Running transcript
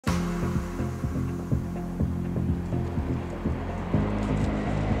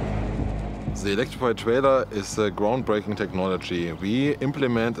The electrified trailer is a groundbreaking technology. We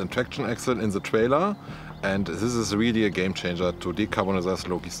implement a traction axle in the trailer, and this is really a game changer to decarbonize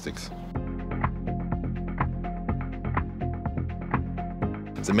logistics.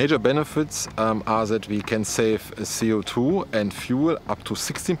 The major benefits are that we can save CO2 and fuel up to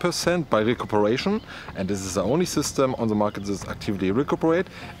 16% by recuperation, and this is the only system on the market that actively recuperate,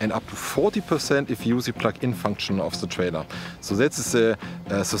 and up to 40% if you use the plug-in function of the trailer. So that's the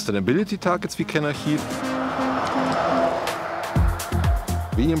sustainability targets we can achieve.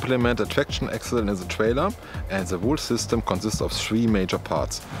 We implement a traction axle in the trailer, and the whole system consists of three major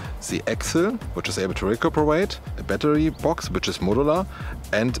parts. The axle, which is able to recuperate, a battery box, which is modular,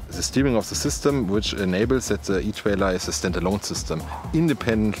 and the steering of the system, which enables that the e-trailer is a standalone system,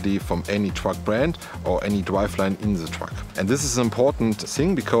 independently from any truck brand or any driveline in the truck. And this is an important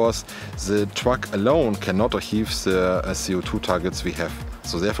thing because the truck alone cannot achieve the CO2 targets we have.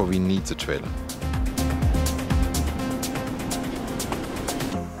 So therefore we need the trailer.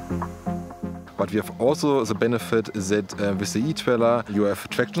 But we have also the benefit that with the e-trailer you have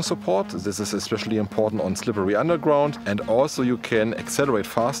traction support. This is especially important on slippery underground, and also you can accelerate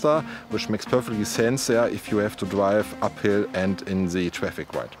faster, which makes perfectly sense there if you have to drive uphill and in the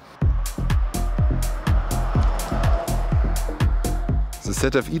traffic light. The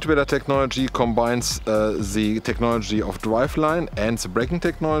ZF e-trailer technology combines the technology of driveline and the braking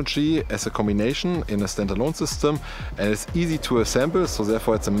technology as a combination in a standalone system, and it's easy to assemble, so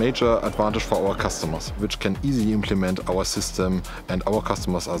therefore it's a major advantage for our customers, which can easily implement our system, and our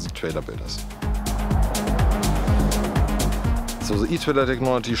customers are the trailer builders. So the e-trailer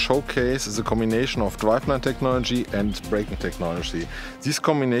technology showcases the combination of driveline technology and braking technology. This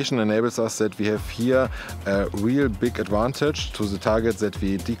combination enables us that we have here a real big advantage to the target that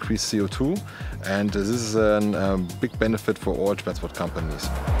we decrease CO2, and this is a big benefit for all transport companies.